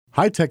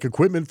High-tech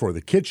equipment for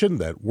the kitchen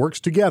that works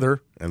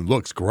together and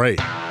looks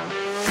great.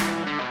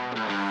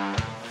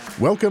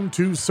 Welcome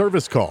to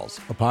Service Calls,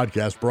 a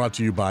podcast brought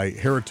to you by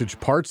Heritage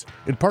Parts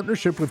in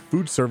partnership with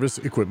Food Service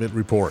Equipment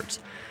Reports.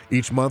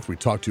 Each month, we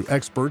talk to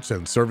experts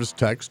and service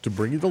techs to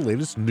bring you the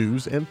latest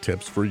news and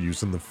tips for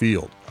use in the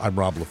field. I'm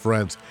Rob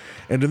LaFrentz,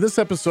 and in this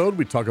episode,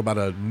 we talk about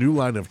a new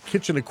line of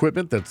kitchen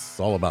equipment that's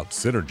all about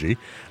synergy,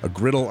 a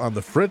griddle on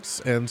the fritz,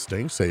 and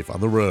staying safe on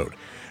the road.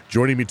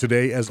 Joining me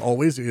today, as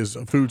always, is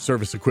Food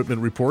Service Equipment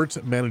Reports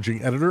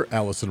Managing Editor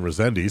Allison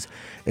Resendiz.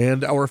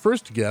 And our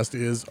first guest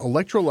is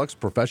Electrolux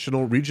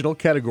Professional Regional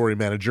Category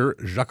Manager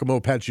Giacomo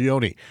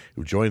Paccioni,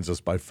 who joins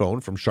us by phone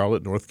from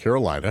Charlotte, North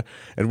Carolina.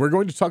 And we're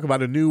going to talk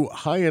about a new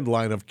high-end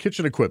line of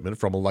kitchen equipment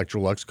from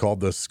Electrolux called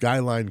the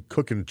Skyline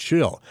Cook and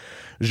Chill.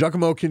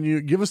 Giacomo, can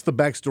you give us the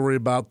backstory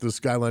about the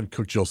Skyline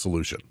Cook Chill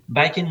solution?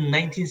 Back in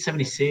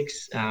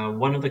 1976,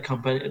 one of the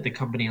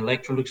company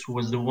Electrolux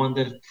was the one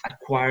that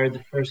acquired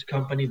the first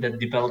company that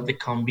developed the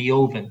combi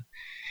oven.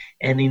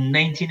 And in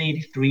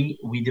 1983,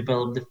 we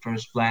developed the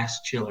first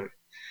blast chiller.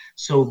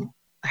 So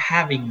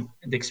having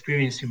the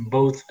experience in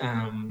both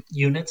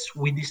units,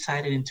 we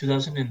decided in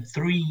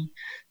 2003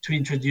 to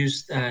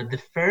introduce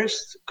the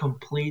first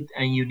complete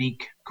and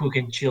unique cook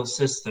and chill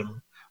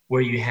system,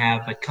 where you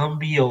have a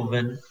combi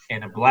oven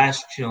and a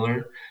blast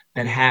chiller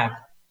that have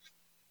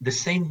the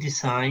same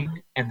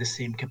design and the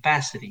same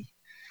capacity.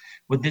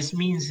 What this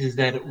means is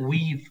that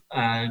we've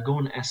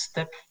gone a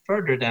step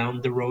further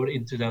down the road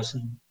in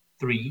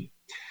 2003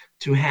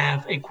 to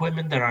have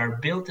equipment that are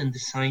built and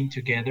designed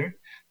together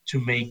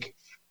to make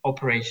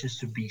operations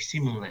to be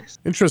seamless.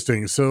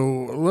 Interesting.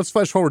 So let's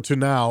flash forward to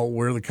now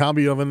where the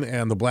combi oven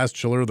and the blast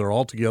chiller, they're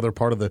all together,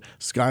 part of the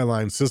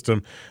Skyline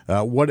system.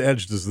 What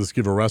edge does this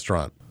give a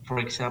restaurant? For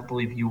example,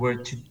 if you were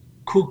to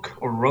cook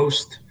or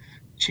roast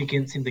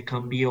chickens in the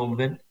combi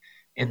oven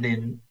and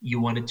then you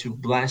wanted to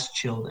blast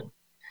chill them,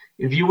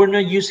 if you were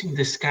not using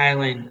the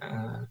Skyline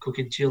Cook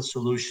and Chill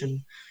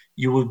solution,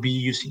 you would be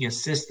using a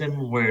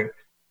system where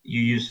you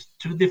use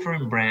two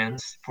different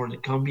brands for the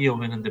combi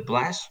oven and the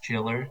blast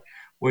chiller,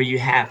 where you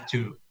have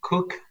to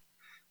cook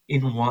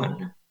in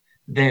one.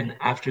 Then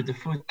after the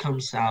food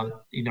comes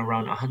out in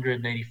around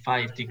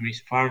 195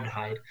 degrees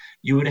Fahrenheit,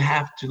 you would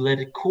have to let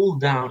it cool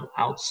down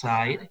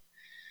outside,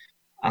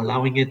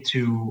 allowing it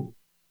to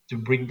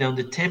bring down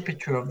the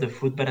temperature of the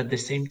food, but at the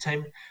same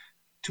time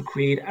to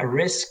create a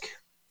risk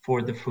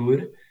for the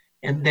food,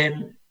 and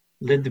then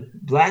let the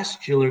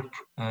blast chiller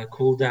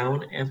cool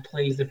down and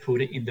place the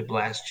food in the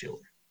blast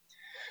chiller.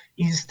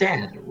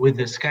 Instead, with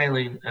the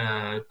Skyline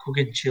Cook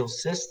and Chill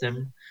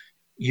system,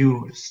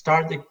 you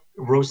start the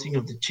roasting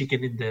of the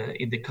chicken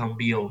in the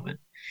combi oven,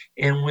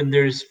 and when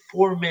there's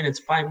 5 minutes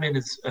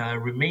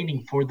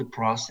remaining for the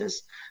process,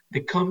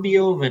 the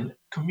combi oven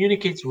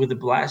communicates with the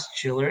blast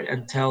chiller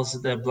and tells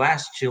the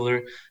blast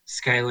chiller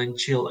Skyline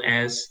Chill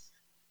as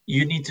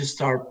you need to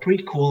start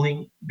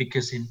pre-cooling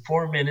because in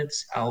 4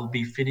 minutes I'll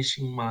be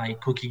finishing my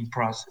cooking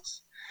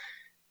process.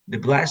 The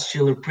blast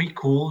chiller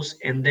pre-cools,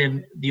 and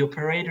then the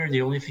operator,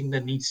 the only thing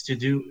that needs to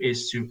do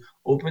is to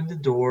open the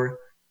door,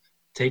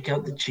 take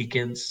out the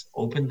chickens,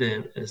 open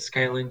the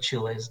Skyline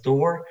Chill's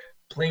door,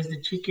 place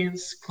the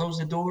chickens, close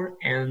the door,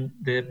 and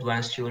the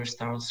blast chiller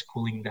starts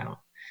cooling down.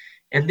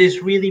 And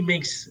this really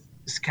makes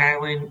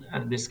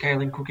the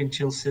Skyline Cook and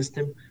Chill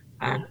system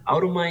an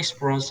automized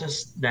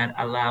process that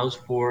allows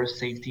for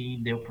safety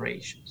in the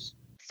operations.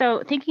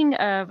 So thinking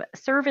of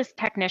service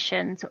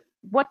technicians,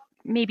 what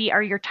maybe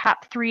are your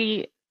top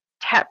three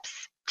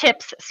tips,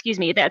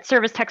 that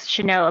service techs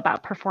should know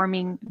about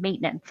performing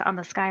maintenance on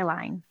the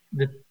Skyline?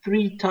 The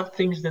three top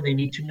things that they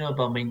need to know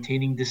about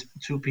maintaining these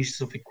two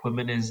pieces of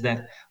equipment is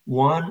that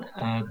one,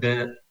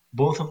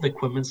 both of the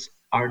equipments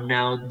are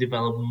now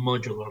developed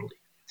modularly,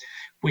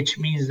 which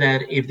means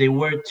that if they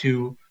were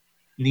to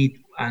need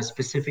a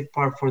specific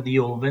part for the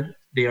oven,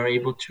 they are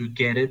able to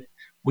get it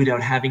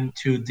without having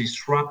to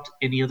disrupt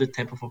any other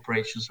type of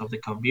operations of the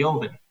combi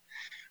oven.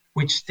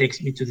 Which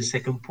takes me to the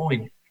second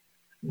point.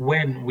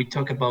 When we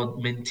talk about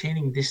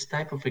maintaining this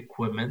type of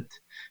equipment,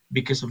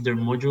 because of their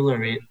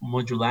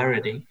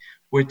modularity,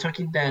 we're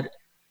talking that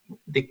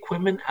the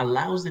equipment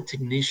allows the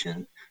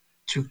technician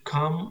to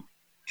come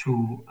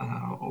to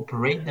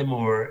operate them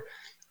or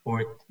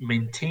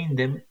maintain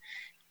them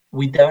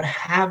without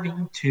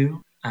having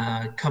to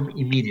come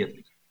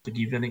immediately. To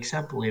give you an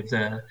example, if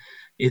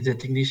the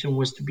technician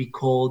was to be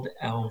called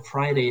on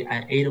Friday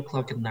at 8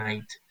 o'clock at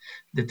night,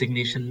 the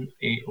technician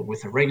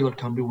with a regular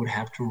combi would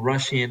have to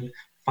rush in,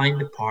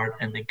 find the part,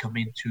 and then come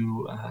in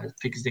to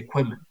fix the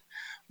equipment.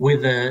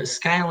 With a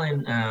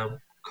Skyline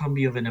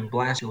combi oven and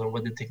blast chiller,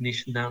 what the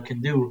technician now can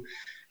do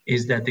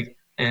is that the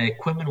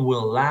equipment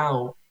will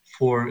allow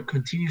for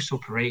continuous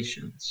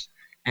operations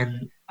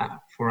and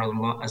for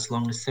as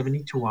long as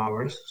 72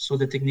 hours, so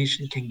the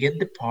technician can get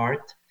the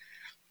part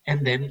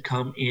and then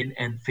come in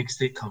and fix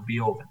the combi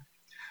oven.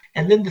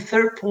 And then the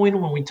third point,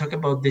 when we talk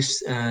about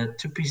this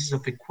two pieces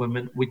of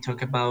equipment, we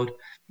talk about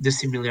the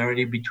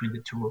similarity between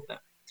the two of them.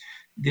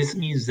 This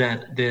means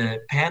that the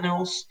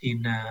panels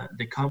in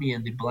the combi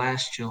and the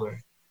blast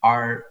chiller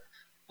are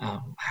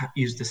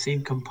use the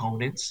same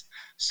components.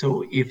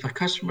 So if a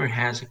customer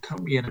has a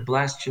combi and a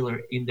blast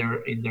chiller in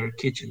their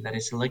kitchen that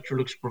is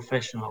Electrolux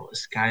Professional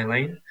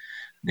Skyline,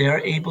 they are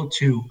able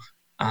to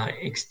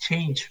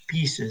exchange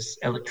pieces,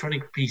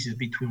 electronic pieces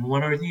between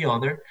one or the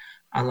other,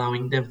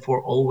 allowing them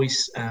for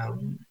always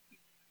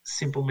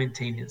simple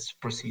maintenance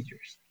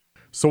procedures.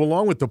 So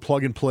along with the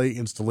plug-and-play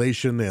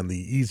installation and the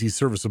easy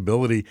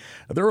serviceability,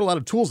 there are a lot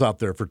of tools out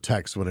there for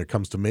techs when it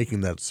comes to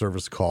making that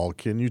service call.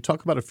 Can you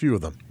talk about a few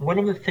of them? One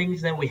of the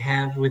things that we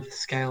have with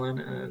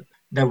Skyline,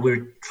 that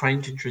we're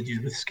trying to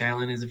introduce with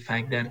Skyline, is the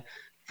fact that,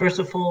 first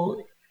of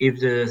all,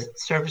 if the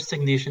service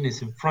technician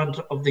is in front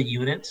of the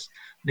units,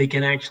 they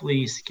can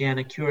actually scan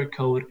a QR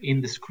code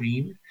in the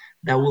screen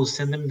that will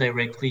send them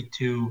directly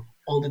to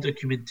all the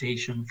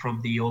documentation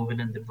from the oven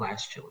and the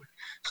blast chiller.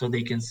 So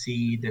they can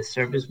see the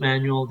service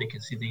manual, they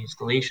can see the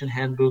installation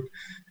handbook,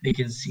 they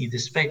can see the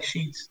spec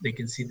sheets, they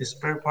can see the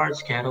spare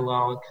parts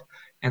catalog,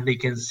 and they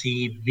can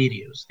see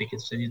videos. They can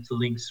send you to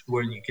links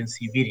where you can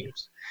see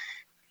videos.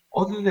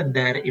 Other than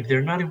that, if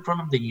they're not in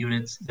front of the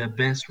units, the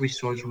best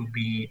resource would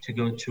be to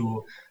go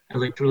to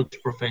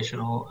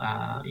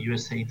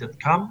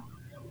electroluxprofessionalusa.com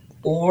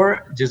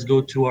or just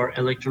go to our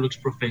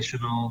Electrolux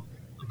Professional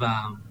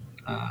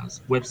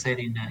website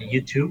in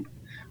YouTube,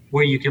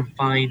 where you can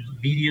find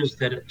videos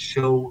that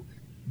show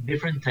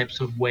different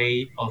types of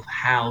way of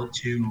how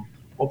to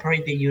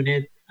operate the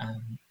unit,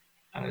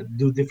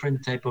 do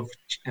different type of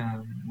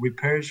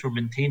repairs or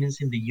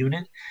maintenance in the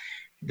unit.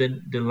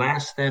 Then the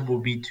last step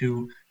will be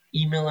to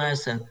email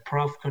us at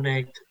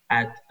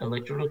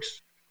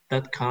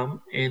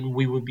profconnect@electrolux.com, and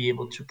we will be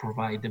able to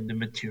provide them the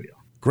material.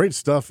 Great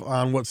stuff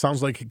on what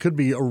sounds like it could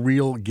be a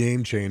real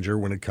game changer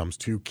when it comes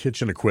to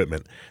kitchen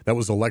equipment. That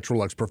was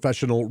Electrolux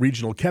Professional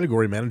Regional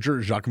Category Manager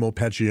Giacomo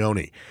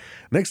Paccioni.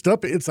 Next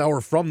up, it's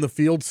our From the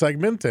Field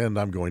segment, and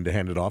I'm going to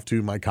hand it off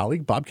to my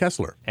colleague, Bob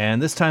Kessler.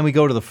 And this time we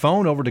go to the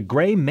phone over to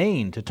Gray,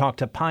 Maine to talk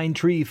to Pine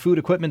Tree Food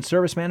Equipment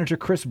Service Manager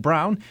Chris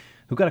Brown,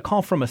 who got a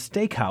call from a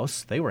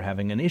steakhouse. They were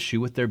having an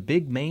issue with their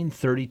big Maine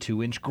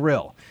 32-inch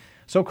grill.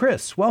 So,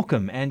 Chris,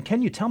 welcome, and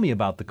can you tell me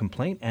about the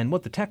complaint and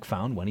what the tech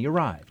found when he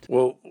arrived?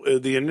 Well,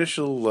 the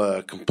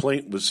initial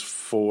complaint was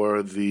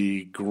for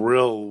the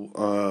grill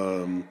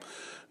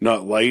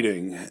not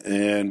lighting,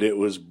 and it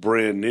was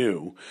brand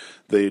new.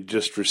 They had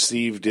just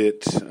received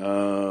it,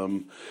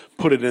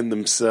 put it in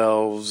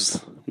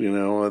themselves,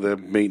 the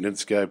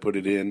maintenance guy put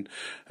it in,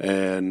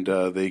 and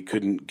they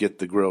couldn't get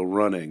the grill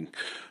running.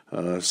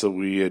 So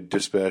we had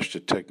dispatched a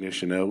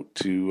technician out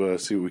to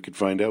see what we could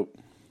find out.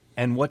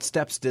 And what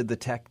steps did the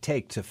tech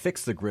take to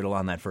fix the griddle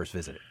on that first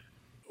visit?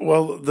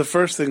 Well, the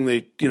first thing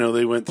they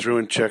went through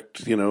and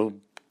checked,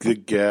 the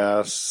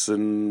gas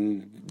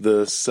and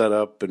the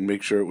setup and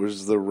make sure it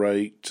was the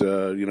right,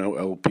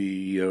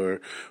 LP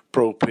or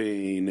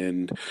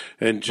propane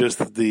and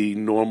just the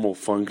normal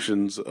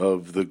functions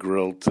of the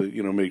grill to,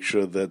 make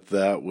sure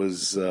that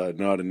was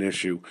not an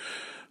issue.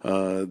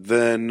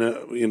 Then,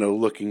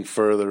 looking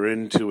further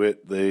into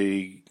it,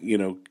 they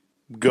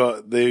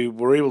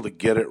were able to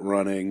get it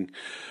running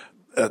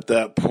at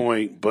that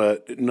point,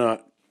 but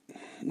not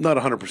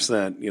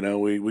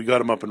 100%. We got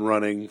them up and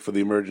running for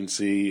the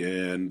emergency,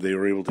 and they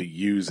were able to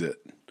use it.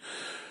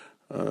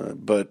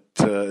 But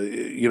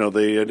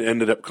they had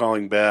ended up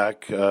calling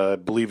back, I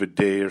believe a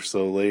day or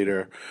so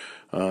later,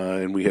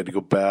 and we had to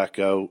go back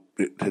out.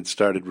 It had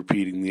started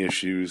repeating the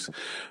issues.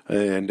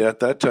 And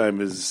at that time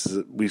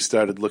we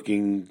started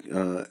looking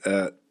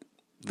at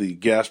the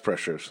gas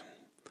pressures.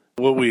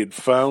 What we had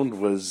found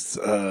was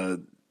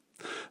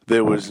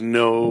there was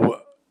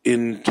no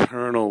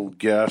internal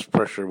gas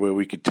pressure where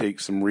we could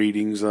take some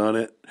readings on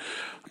it,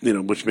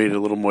 which made it a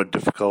little more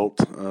difficult.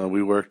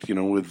 We worked,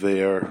 with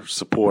their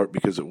support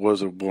because it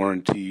was a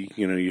warranty.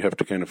 You have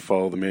to kind of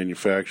follow the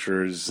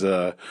manufacturer's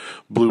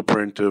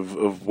blueprint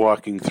of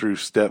walking through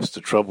steps to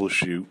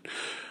troubleshoot.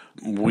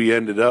 We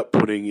ended up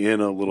putting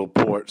in a little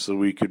port so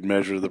we could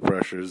measure the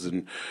pressures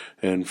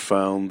and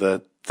found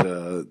that,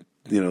 the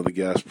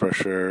gas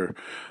pressure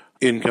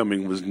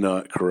incoming was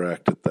not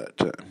correct at that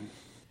time.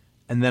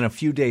 And then a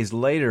few days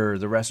later,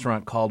 the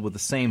restaurant called with the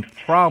same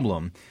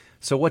problem.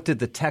 So what did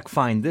the tech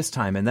find this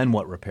time, and then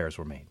what repairs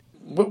were made?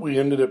 What we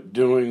ended up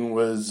doing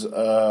was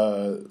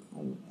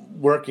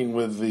working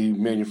with the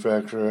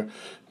manufacturer,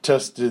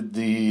 tested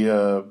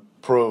the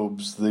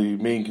probes, the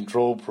main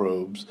control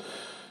probes,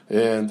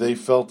 and they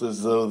felt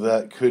as though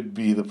that could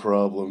be the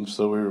problem,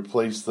 so we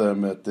replaced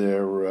them at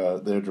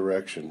their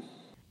direction.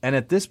 And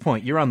at this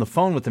point, you're on the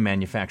phone with the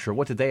manufacturer.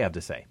 What did they have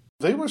to say?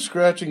 They were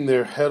scratching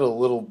their head a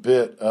little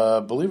bit.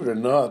 Believe it or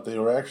not, they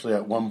were actually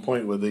at one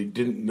point where they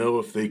didn't know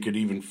if they could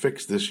even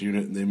fix this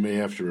unit, and they may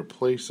have to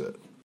replace it.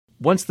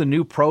 Once the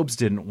new probes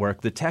didn't work,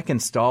 the tech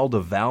installed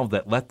a valve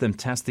that let them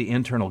test the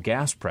internal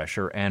gas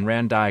pressure and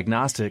ran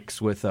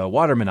diagnostics with a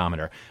water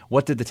manometer.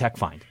 What did the tech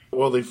find?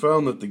 Well, they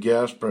found that the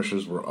gas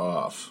pressures were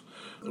off.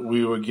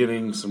 We were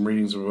getting some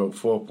readings of about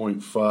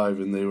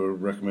 4.5, and they were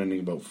recommending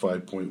about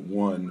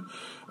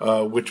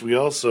 5.1, which we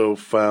also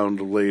found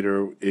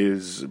later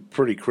is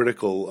pretty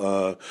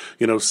critical.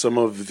 Some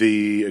of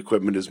the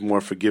equipment is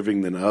more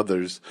forgiving than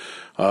others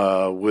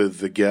with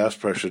the gas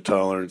pressure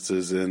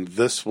tolerances, and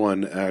this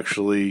one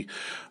actually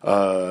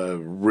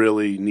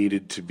really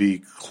needed to be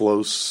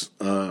close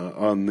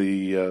on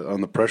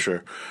the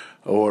pressure,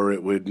 or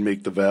it would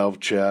make the valve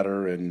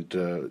chatter and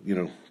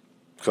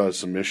cause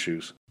some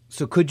issues.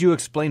 So could you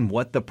explain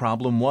what the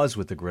problem was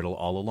with the griddle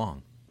all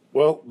along?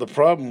 Well, the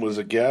problem was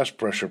a gas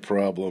pressure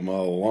problem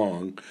all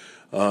along,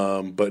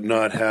 but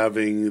not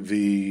having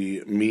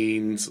the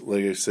means,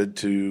 like I said,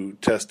 to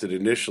test it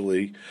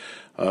initially,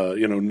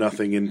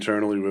 nothing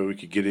internally where we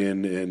could get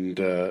in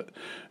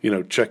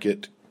and, check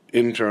it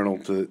internal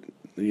to,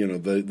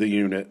 the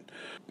unit.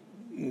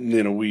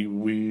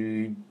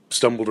 We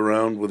stumbled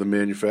around with the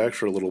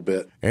manufacturer a little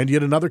bit. And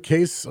yet another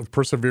case of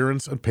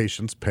perseverance and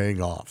patience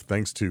paying off,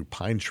 thanks to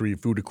Pine Tree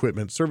Food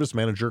Equipment Service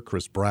Manager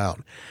Chris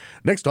Brown.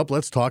 Next up,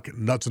 let's talk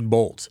nuts and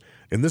bolts.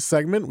 In this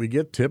segment, we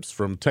get tips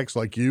from techs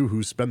like you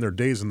who spend their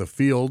days in the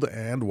field,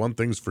 and one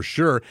thing's for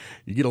sure,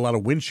 you get a lot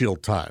of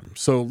windshield time.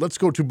 So let's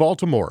go to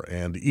Baltimore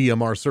and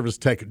EMR service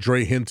tech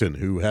Dre Hinton,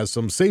 who has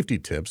some safety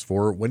tips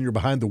for when you're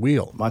behind the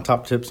wheel. My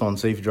top tips on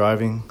safe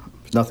driving,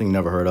 nothing you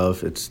never heard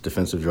of. It's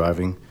defensive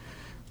driving.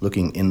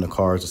 Looking in the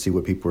cars to see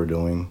what people are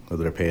doing,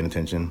 whether they're paying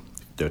attention.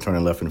 If they're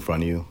turning left in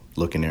front of you,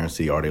 look in there and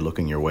see, are they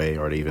looking your way?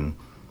 Are they even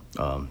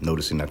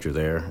noticing that you're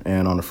there?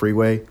 And on the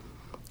freeway,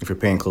 if you're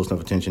paying close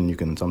enough attention, you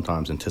can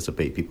sometimes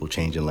anticipate people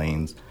changing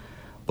lanes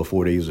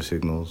before they use their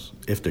signals,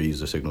 if they use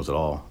their signals at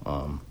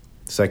all.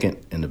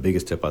 Second, and the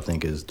biggest tip, I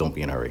think, is don't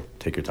be in a hurry.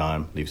 Take your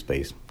time, leave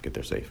space, get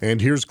there safe.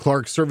 And here's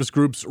Clark Service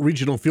Group's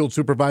Regional Field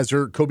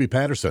Supervisor, Kobe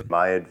Patterson.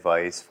 My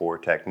advice for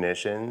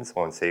technicians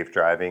on safe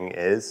driving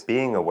is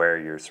being aware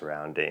of your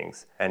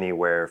surroundings.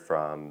 Anywhere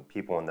from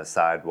people on the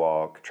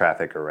sidewalk,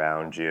 traffic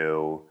around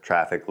you,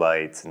 traffic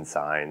lights and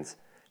signs.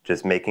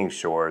 Just making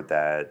sure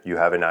that you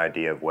have an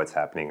idea of what's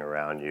happening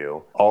around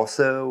you.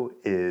 Also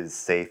is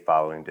safe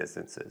following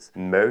distances.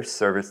 Most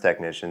service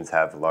technicians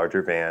have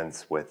larger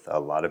vans with a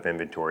lot of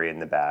inventory in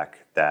the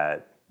back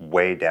that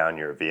weigh down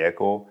your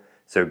vehicle.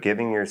 So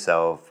giving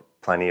yourself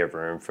plenty of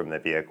room from the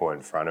vehicle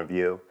in front of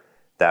you,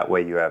 that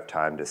way you have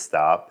time to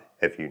stop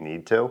if you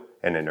need to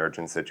in an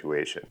urgent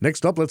situation.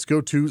 Next up, let's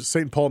go to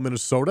St. Paul,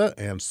 Minnesota,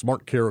 and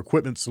Smart Care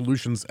Equipment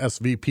Solutions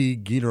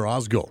SVP Giener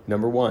Osgul.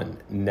 Number one,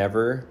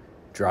 never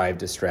drive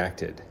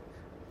distracted.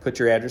 Put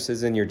your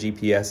addresses in your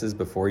GPSs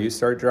before you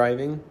start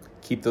driving.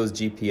 Keep those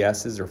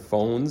GPSs or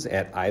phones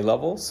at eye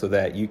level so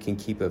that you can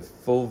keep a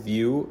full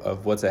view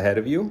of what's ahead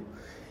of you,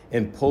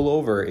 and pull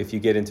over if you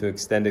get into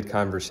extended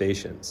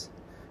conversations.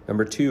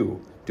 Number two,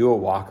 do a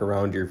walk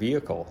around your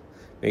vehicle.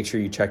 Make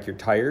sure you check your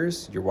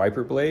tires, your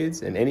wiper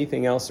blades, and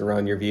anything else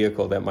around your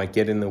vehicle that might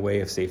get in the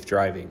way of safe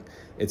driving.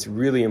 It's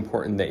really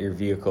important that your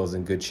vehicle is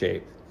in good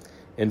shape.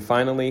 And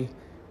finally,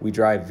 we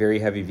drive very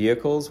heavy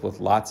vehicles with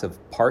lots of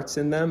parts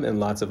in them and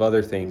lots of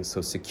other things, so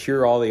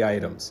secure all the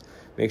items.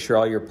 Make sure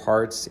all your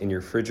parts and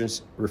your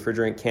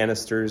refrigerant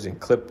canisters and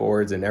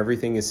clipboards and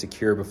everything is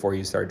secure before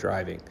you start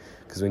driving.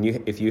 Because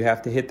if you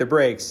have to hit the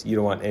brakes, you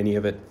don't want any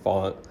of it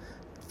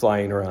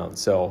flying around.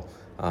 So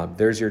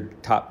there's your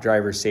top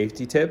driver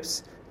safety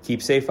tips.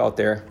 Keep safe out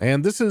there.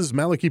 And this is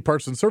Malachi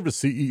Parts and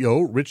Service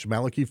CEO Rich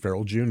Malachi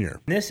Farrell Jr.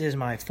 This is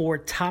my 4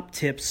 top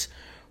tips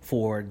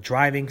for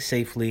driving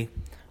safely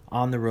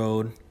on the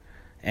road.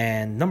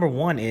 And number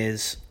 1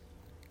 is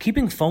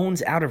keeping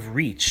phones out of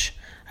reach.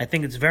 I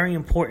think it's very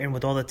important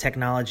with all the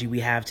technology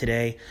we have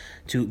today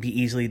to be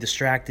easily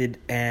distracted.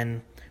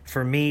 And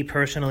for me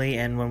personally,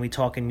 and when we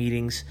talk in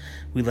meetings,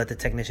 we let the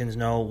technicians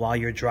know while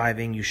you're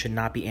driving, you should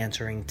not be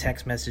answering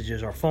text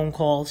messages or phone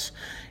calls,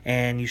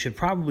 and you should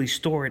probably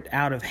store it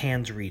out of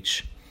hand's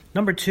reach.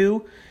 Number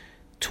 2,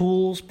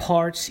 tools,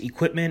 parts,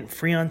 equipment,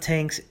 Freon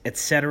tanks,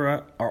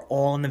 etc. are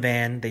all in the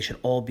van. They should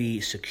all be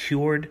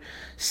secured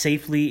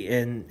safely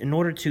in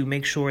order to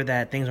make sure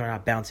that things are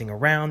not bouncing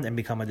around and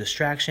become a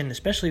distraction,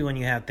 especially when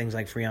you have things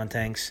like Freon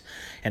tanks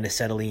and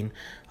acetylene.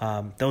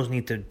 Those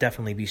need to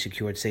definitely be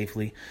secured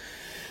safely.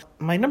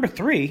 My number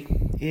 3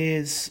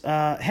 is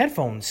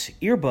headphones,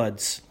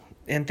 earbuds,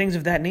 and things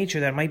of that nature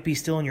that might be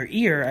still in your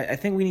ear. I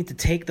think we need to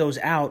take those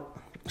out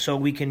so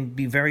we can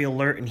be very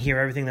alert and hear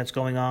everything that's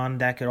going on.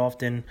 That could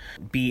often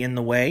be in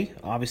the way,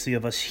 obviously,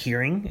 of us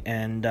hearing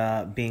and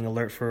being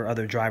alert for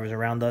other drivers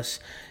around us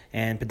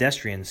and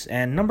pedestrians.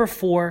 And number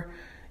 4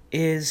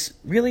 is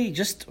really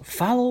just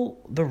follow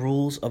the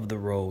rules of the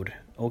road.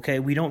 Okay,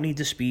 we don't need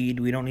to speed.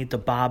 We don't need to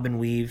bob and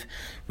weave.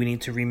 We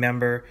need to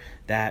remember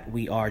that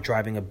we are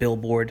driving a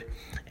billboard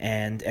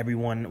and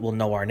everyone will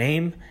know our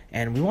name.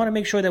 And we want to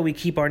make sure that we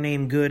keep our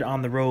name good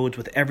on the roads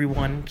with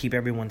everyone, keep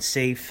everyone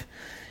safe,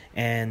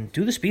 and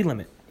do the speed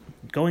limit.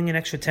 Going an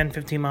extra 10,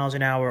 15 miles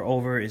an hour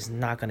over is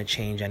not going to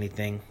change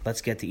anything.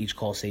 Let's get to each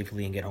call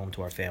safely and get home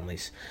to our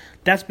families.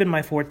 That's been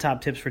my 4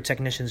 top tips for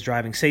technicians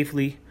driving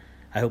safely.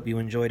 I hope you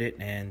enjoyed it,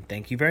 and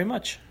thank you very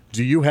much.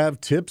 Do you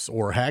have tips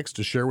or hacks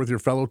to share with your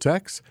fellow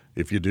techs?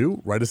 If you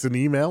do, write us an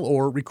email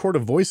or record a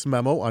voice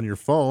memo on your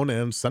phone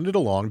and send it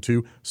along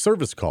to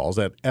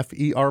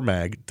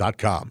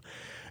servicecalls@fermag.com.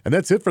 And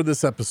that's it for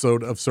this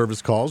episode of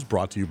Service Calls,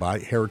 brought to you by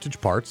Heritage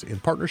Parts in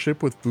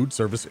partnership with Food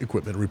Service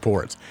Equipment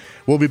Reports.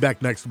 We'll be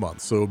back next month,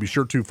 so be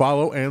sure to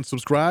follow and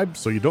subscribe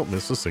so you don't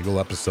miss a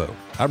single episode.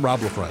 I'm Rob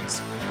LaFrance.